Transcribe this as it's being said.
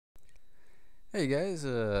Hey guys,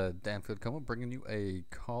 Danfield Coma bringing you a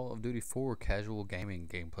Call of Duty 4 casual gaming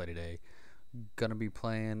gameplay today. Gonna be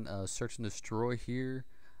playing Search and Destroy here.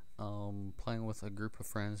 Playing with a group of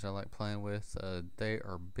friends I like playing with. They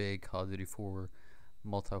are big Call of Duty 4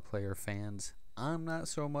 multiplayer fans. I'm not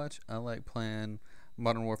so much. I like playing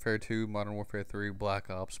Modern Warfare 2, Modern Warfare 3, Black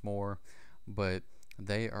Ops more, but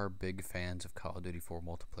they are big fans of Call of Duty 4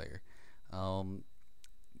 multiplayer. Um,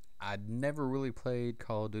 I'd never really played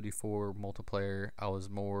Call of Duty 4 multiplayer. I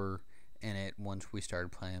was more in it once we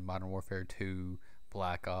started playing Modern Warfare 2,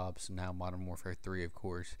 Black Ops, now Modern Warfare 3, of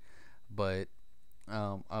course. But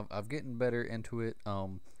I've getting better into it.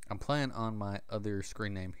 I'm playing on my other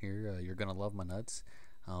screen name here. You're gonna love my nuts.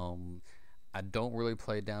 Um, I don't really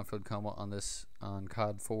play Downfield Coma on this on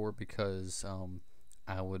COD 4 because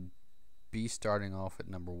I would be starting off at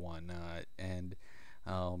number one, and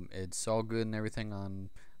it's all good and everything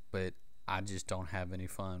but I just don't have any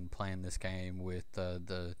fun playing this game with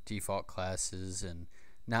the default classes and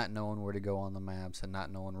not knowing where to go on the maps and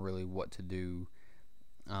not knowing really what to do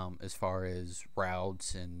as far as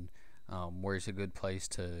routes and where's a good place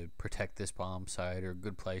to protect this bomb site or a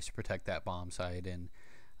good place to protect that bomb site. And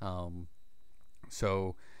um,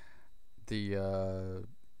 so the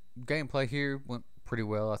gameplay here went pretty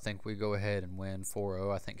well. I think we go ahead and win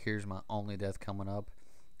 4-0. I think here's my only death coming up.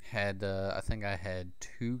 I think I had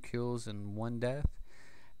 2 kills and 1 death,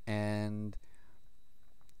 and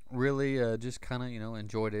really just kind of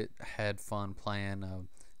enjoyed it, had fun playing.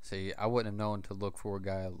 See, I wouldn't have known to look for a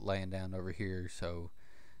guy laying down over here, so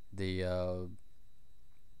the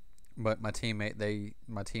but my teammates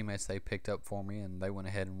they picked up for me and they went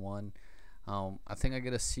ahead and won. I think I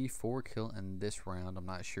get a C4 kill in this round. I'm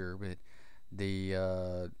not sure, but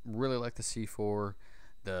the really like the C4.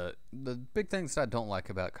 The big things that I don't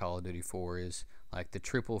like about Call of Duty 4 is like the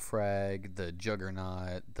triple frag, the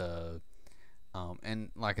juggernaut, the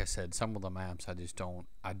and like I said, some of the maps I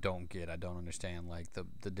don't get. I don't understand like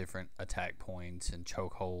the different attack points and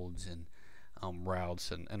chokeholds and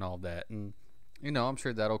routes and all that. And I'm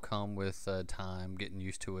sure that'll come with time, getting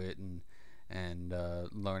used to it and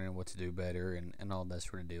learning what to do better and all that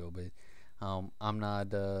sort of deal. But I'm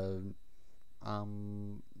not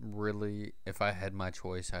really, if I had my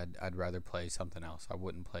choice, I'd rather play something else. I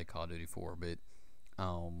wouldn't play Call of Duty 4, but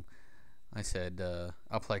I said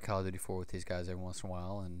I'll play Call of Duty 4 with these guys every once in a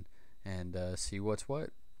while and see what's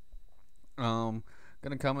what.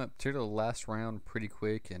 Gonna come up to the last round pretty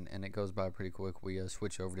quick, and it goes by pretty quick. We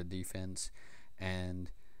switch over to defense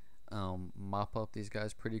and mop up these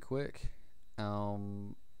guys pretty quick.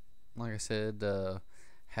 Like I said,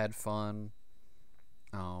 had fun.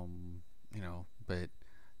 But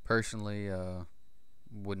personally,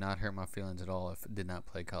 would not hurt my feelings at all if I did not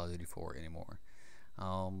play Call of Duty 4 anymore.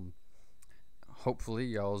 Hopefully,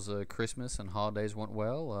 y'all's Christmas and holidays went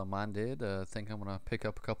well. Mine did. Think I'm gonna pick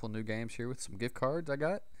up a couple new games here with some gift cards I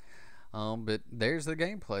got. But there's the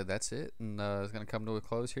gameplay. That's it, and it's gonna come to a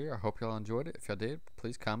close here. I hope y'all enjoyed it. If y'all did,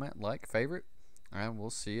 please comment, like, favorite, and we'll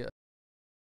see you.